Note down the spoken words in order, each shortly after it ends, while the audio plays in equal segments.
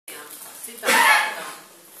citām tautām.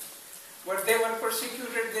 But they were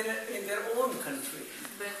persecuted in their own country.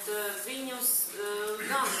 Bet viņi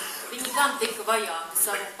gan tika vajāti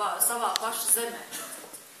savā paša zemē.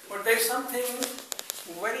 But there's something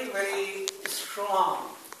very, very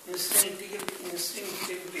strong,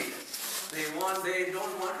 instinctively. They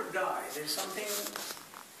don't want to die. There's something,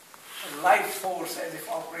 a life force as if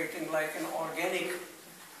operating like an organic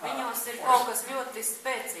Viņos ir kaut kas ļoti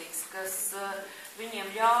spēcīgs, kas viņiem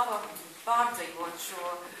ļāva pārdzīvot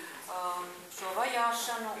šo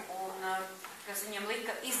vajāšanu un kas viņiem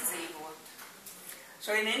lika izdzīvot.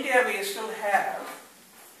 So in India we still have,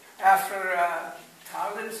 after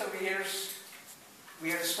thousands of years,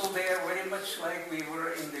 we are still there very much like we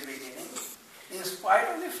were in the beginning, in spite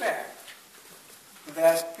of the fact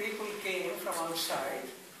that people came from outside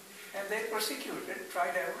and they persecuted,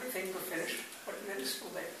 tried everything to finish, but they're still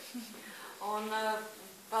there. Un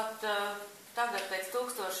pat tagad pēc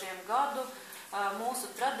 1000 gadu mūsu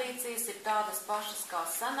tradīcijas ir tādas pašas kā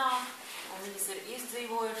senāk, un viņas ir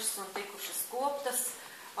izdzīvojušas un tikušas koptas,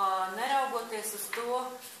 neraugoties uz to,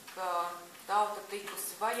 ka tauta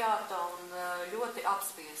tikusi vajāta un ļoti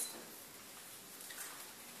apspiesta.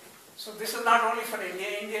 So this is not only for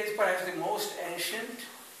India. India is perhaps the most ancient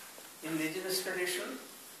indigenous tradition,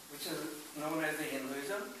 which is known as the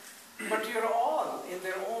Hinduism. But you're all, in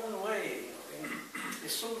their own way,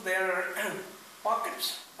 still there are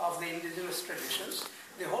pockets of the indigenous traditions.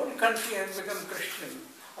 The whole country has become Christian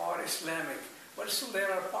or Islamic, but still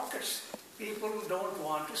there are pockets. People don't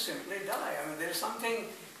want to simply die. I mean, there's something,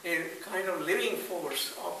 a kind of living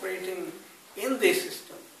force operating in the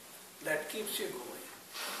system that keeps you going.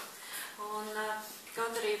 Un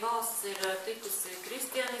kaut arī valsts ir tikusi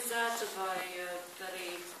kristianizēta, vai arī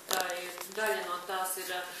daļa no tās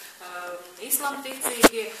ir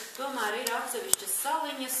islamticīgie, tomēr ir atsevišķas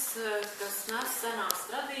saliņas, kas nes senās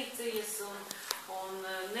tradīcijas un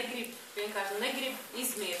vienkārši negrib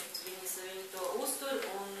izmirt. Viņi to uztur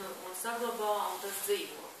un saglabā un tas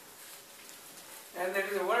dzīvo. And there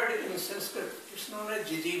is a word in Sanskrit, it's known as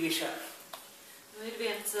jijivisha. Ir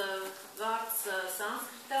viens vārds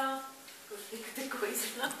sanskritā, kurš tikko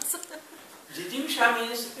izrunāts. Jijivisha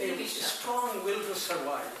means a strong will to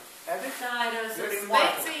survive. Tā ir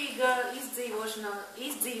spēcīga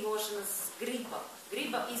izdzīvošanas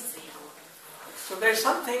griba izdzīvot. So there's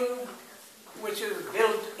something which is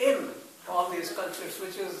built in all these cultures,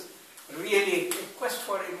 which is really a quest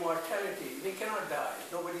for immortality. We cannot die.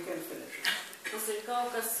 Nobody can finish it. Tas ir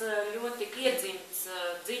kaut kas ļoti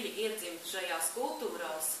dziļi iedzimts šajās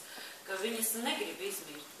kultūrās, ka viņas negrib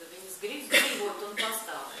izmirt, ka viņas grib dzīvot un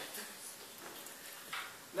pastāvēt.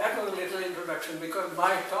 That was a little introduction because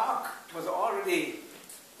my talk was already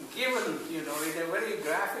given, in a very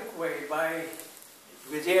graphic way by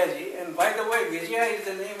Vijayaji. And by the way, Vijaya is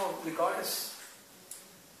the name of the goddess.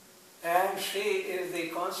 And she is the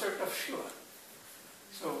consort of Shiva.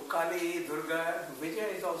 So Kali, Durga,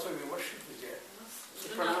 Vijaya is also, we worship Vijaya.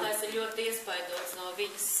 Runātājs ir ļoti iespaidots no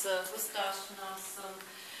viņas uzstāšanās, un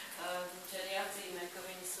viņš arī atzīmē, ka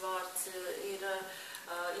viņas vārds ir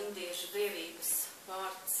indiešu dievības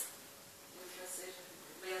vārds.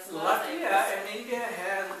 Latvia and India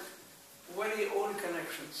have very old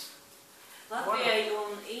connections. Latvijai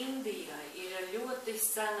un Indijai ir ļoti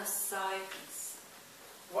senas saiknes.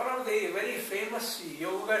 One of the very famous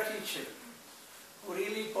yoga teachers who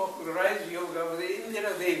really popularized yoga was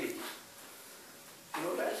Indira Devi. You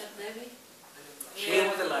know that? She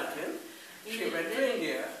was a Latvian. She went to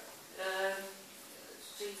India.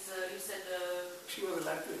 You said... She was a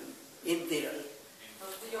Latvian. Indira.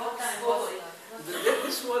 What time was it?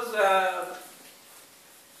 This was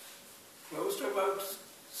close to about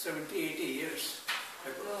 70, 80 years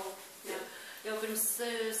ago. Jau pirms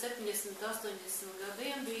 70, 80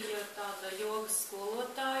 gadiem bija tāda jogas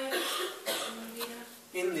skolotāja.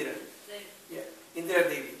 Indira. Yeah. Indira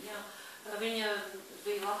Devi. Jā. Viņa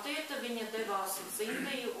bija latvieta, viņa devās uz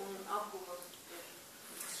Indiju un apguva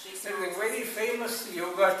šīs There is a very famous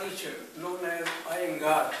yoga teacher known as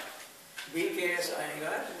Iyengar, B.K.S.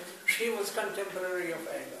 Iyengar. She was contemporary of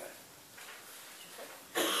Iyengar.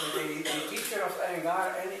 The teacher of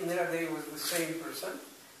Iyengar and Indira Devi was the same person.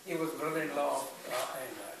 He was brother-in-law of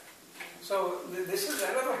Iyengar. So this is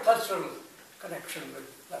another cultural connection with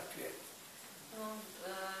Latvia.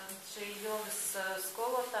 Šī jogas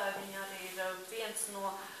skolotāja, viņa arī ir viens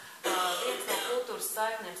no kultūras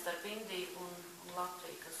saiknēm starp Indiju un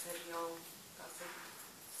Latviju, kas ir jau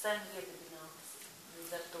sen iedibināts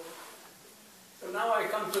līdz ar to. So now I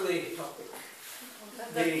come to the topic.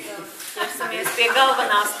 Ķersimies pie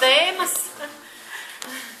galvenās tēmas.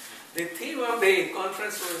 The theme of the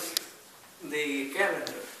conference was the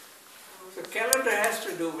calendar. calendar has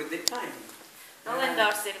to do with the time.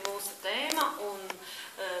 Kalendārs ir mūsu tēma, un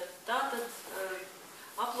tātad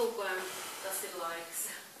aplūkojam, tas ir laiks.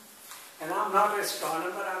 And I'm not an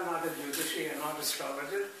astronomer, I'm not a Jyotishi, I'm not an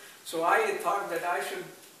astrologer. So I thought that I should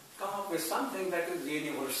come up with something that is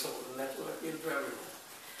universal and that will appeal to everyone.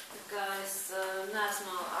 Kā es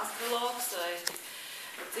neesmu astrologs vai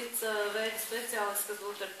cits veida speciālists, kas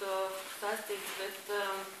būtu ar to saistīts, bet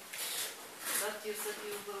what you said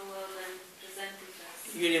you will then present it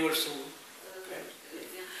as Universal.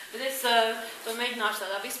 Bet es to mēģināšu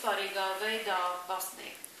tādā vispārīgā veidā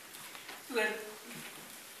pasniegt. Well,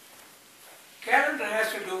 calendar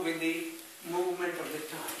has to do with the movement of the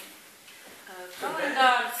time.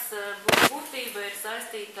 Kalendārs būtība ir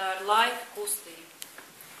saistīta ar laika kustību.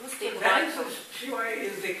 The dance of Shiva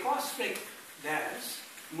is the cosmic dance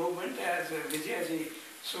movement, as Vijayaji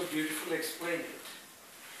so beautifully explained it.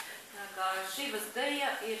 Kā Šivas deja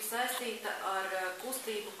ir saistīta ar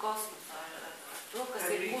kustību kosmosā, ar to, kas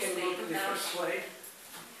And ir we can go to the kustība. first slide.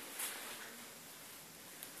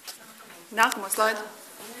 Nākamo slaidu.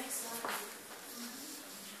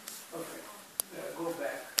 Okay, go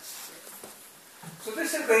back. So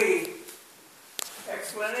this is the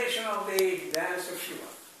explanation of the dance of Shiva.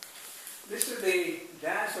 This is the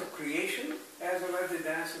dance of creation as well as the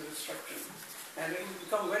dance of destruction. And it will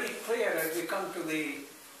become very clear as we come to the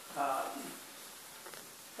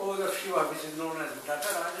pose of Shiva, which is known as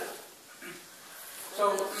Dhataraja.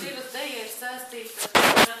 So, Šivas deja ir saistīta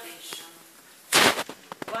ar radīšanu.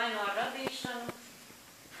 Vai no radīšanu,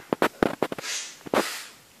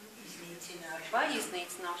 vai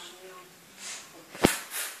iznīcināšanu.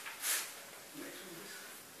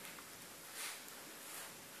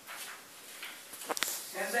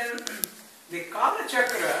 and then the Kala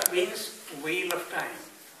Chakra means wheel of time.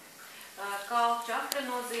 Kala čakra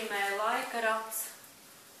nozīmē laika rats.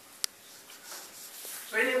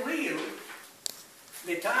 So in a wheel,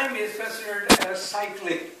 the time is considered as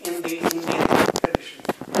cyclic in the Indian